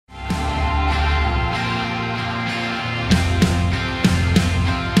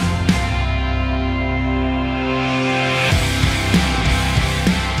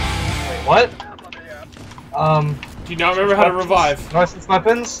What? Do you not remember how to revive? License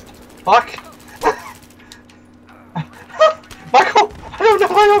weapons? Fuck. Michael, I don't know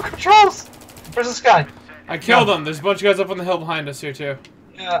my own controls. Where's this guy? I killed him. There's a bunch of guys up on the hill behind us here too.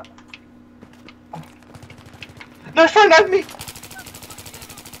 Yeah. No, he's trying to knife me.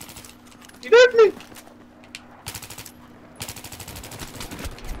 He knifed me.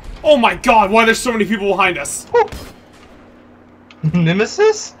 Oh my god, why there's so many people behind us?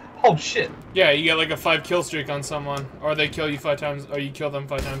 Nemesis? Oh shit. Yeah, you get like a 5 kill streak on someone. Or they kill you 5 times, or you kill them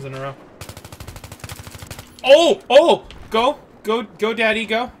 5 times in a row. Oh! Oh! Go! Go, daddy,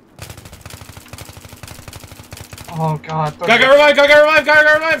 go. Oh god. Got revived! Got revived!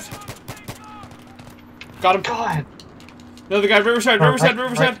 Got him. God. Another guy, Riverside. Right.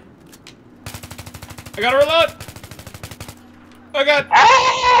 I gotta reload! Oh god!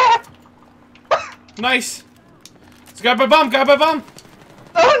 Ah! Nice! It's got by bomb!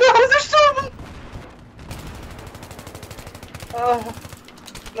 Oh no, there's two of them!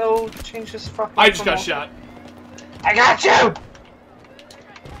 No, change this fucking... I just got shot. I got you!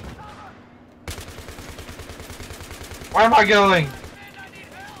 Where am I going?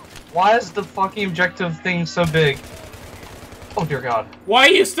 Why is the fucking objective thing so big? Oh dear god. Why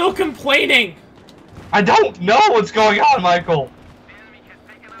are you still complaining? I don't know what's going on, Michael!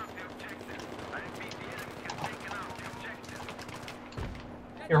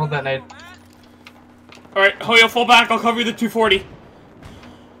 Here, hold that nade. Alright, Hoyo, fall back. I'll cover you the 240.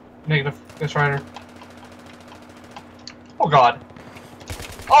 Negative. Ghost Rider. Oh god.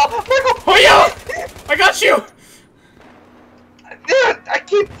 Oh, Michael! Hoyo! I got you! I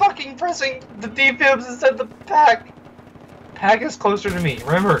keep fucking pressing the D-pibs instead of the pack. Pack is closer to me,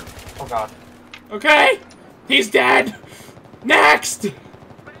 remember? Oh god. Okay! He's dead! Next!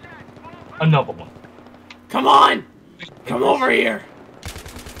 Another one. Come on! Come over here!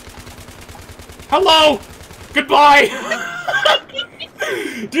 Hello! Goodbye!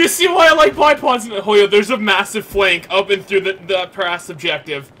 Do you see why I like bipods in Hoyo? There's a massive flank up and through the past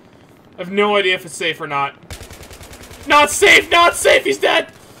objective. I have no idea if it's safe or not. Not safe! Not safe! He's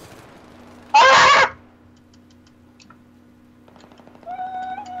dead! Ah!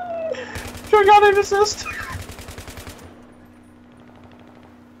 I got an assist.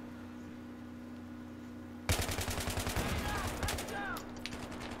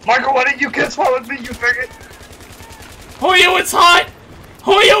 Michael, why didn't you kiss one with me, you faggot? Hoyo, it's hot!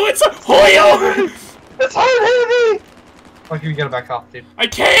 Hoyo, it's hot! Hoyo! It's hard, heavy! Like, you gotta back off, dude. I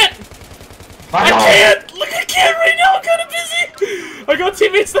can't! Michael. I can't! Look, I can't right now! I'm kinda busy! I got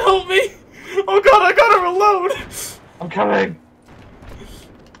teammates to help me! Oh god, I gotta reload! I'm coming!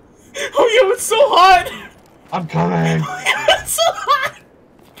 Hoyo, it's so hot! I'm coming! It's so hot!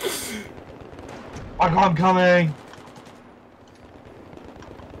 Michael, I'm coming!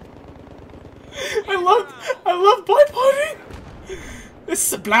 I love bipoding! It's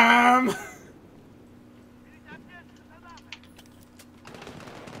sublime!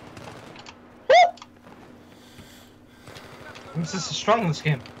 This is strong in this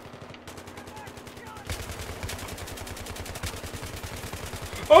game.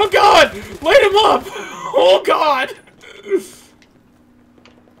 Oh god! Light him up! Oh god!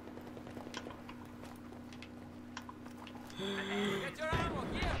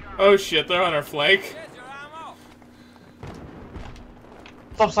 Oh shit, they're on our flank.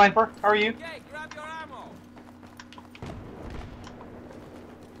 What's up, Sniper? How are you?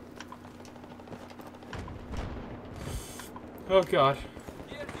 Oh god.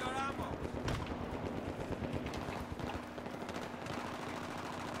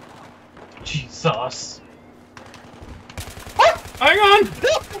 Jesus. Hang on!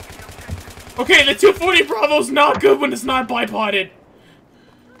 Okay, the 240 Bravo's not good when it's not bipoded.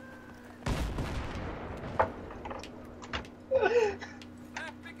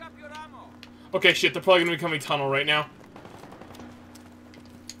 Okay, shit, they're probably gonna be coming tunnel right now.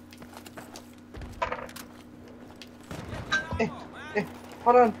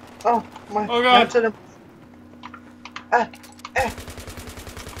 Hold on. Oh, my. Oh god. Him.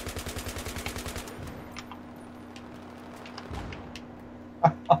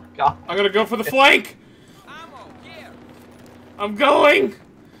 Oh god. I'm gonna go for the flank! I'm going!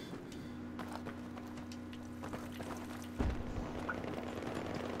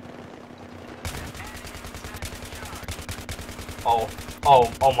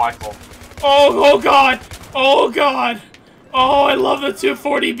 Oh, Michael. Oh god! Oh god! Oh, I love the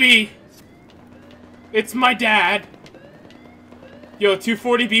 240B! It's my dad. Yo,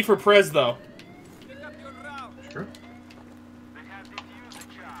 240B for Prez, though. Sure.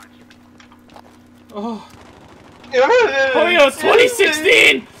 Oh. Oh, yo, it's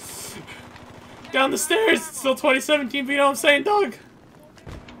 2016! Down the stairs! It's still 2017, but you know what I'm saying, dog?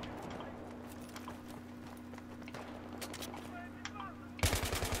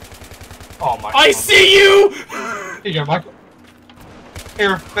 Oh my god. I see you! Here you go, Michael.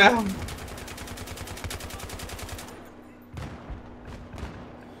 Here, fam.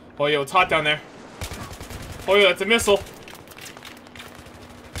 Hoyo, it's hot down there. Hoyo, that's a missile.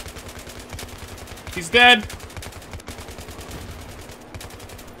 He's dead.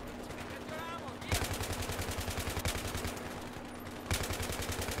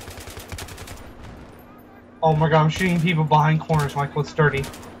 Oh my god, I'm shooting people behind corners, Michael. It's dirty.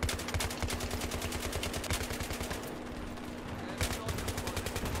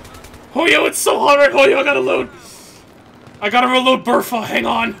 Hoyo, it's so hot right, Hoyo, I gotta load. I gotta reload Burfa, hang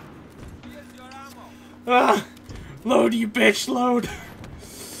on. Load, you bitch, load.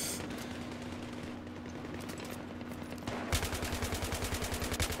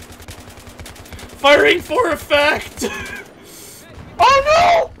 Firing for effect! Oh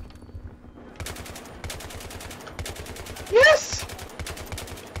no! Yes!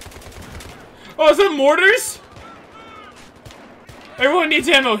 Oh, is that mortars? Everyone needs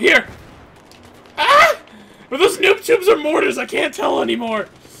ammo, here! Ah! Are those noob tubes or mortars? I can't tell anymore.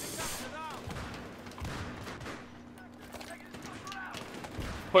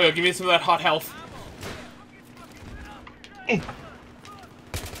 Hoyo, give me some of that hot health.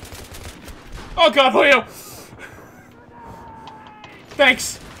 Oh god, Hoyo!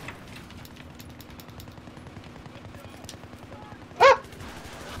 Thanks. Ah!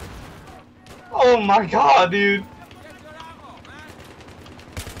 Oh my god, dude.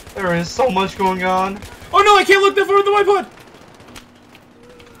 There is so much going on. Oh no, I can't look that far with the whiteboard!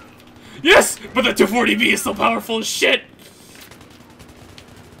 Yes! But the 240B is so powerful as shit!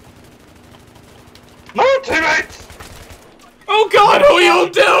 No, teammates! Oh god, Hoyo,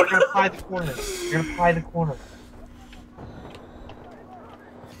 I'm down! You're gonna pie the corner. You're gonna pie the corner.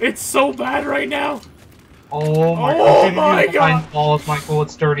 It's so bad right now! Oh my Oh god. my God. god! Balls, Michael,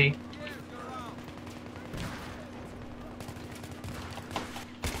 it's dirty.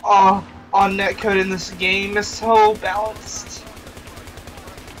 Oh, on netcode in this game is so balanced.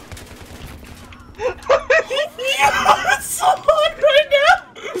 It's so hot right now!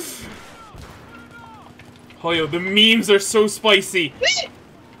 Hoyo, the memes are so spicy. No,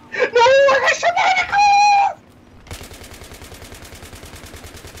 I should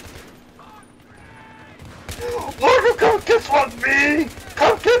Michael, come get one, me!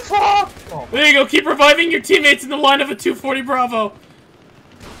 Come get one! Oh. There you go, keep reviving your teammates in the line of a 240 Bravo.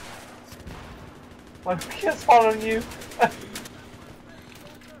 I can't spawn on you.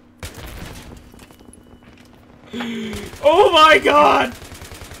 Oh my god!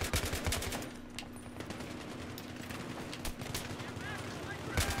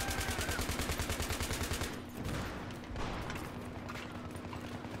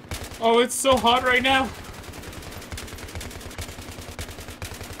 Oh, it's so hot right now.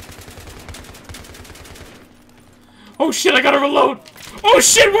 Oh shit, I gotta reload. Oh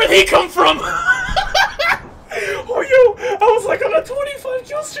shit, where'd he come from? Oh yo, I was like on a 25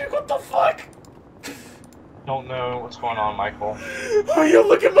 kill streak, what the fuck? Don't know what's going on, Michael. Oh yo,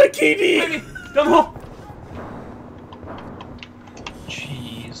 look at my KD. Down the hall.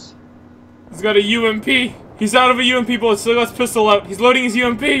 Jeez. He's got a UMP. He's out of a UMP bullet, still got his pistol out. He's loading his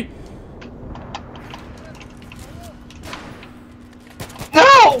UMP.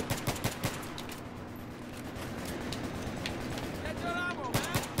 No!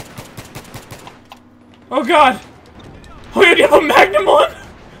 Oh god! Oh, yeah, do you have a Magnum on?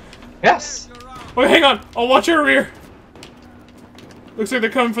 Yes! Oh, hang on. I'll watch our rear. Looks like they're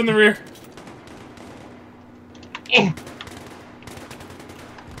coming from the rear.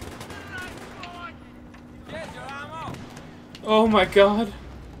 Oh my god.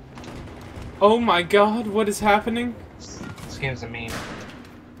 Oh my god, what is happening? This game's a meme.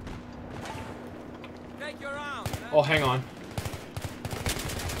 Oh, hang on.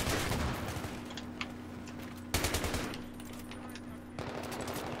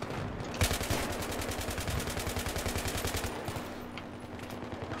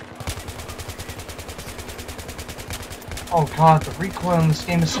 Oh god, the recoil in this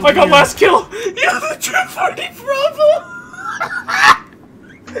game is so I got weird. last kill! Yeah, the 240 Bravo!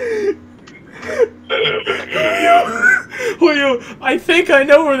 Hoyo, I think I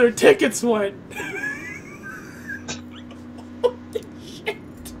know where their tickets went.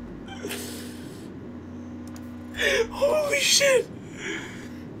 Holy shit!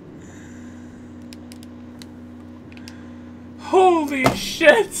 Holy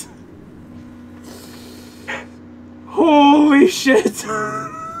shit! Holy shit!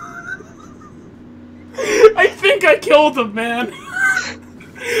 think I killed him, man.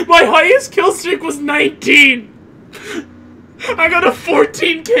 My highest kill streak was 19. I got a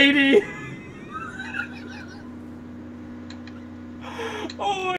 14 KD.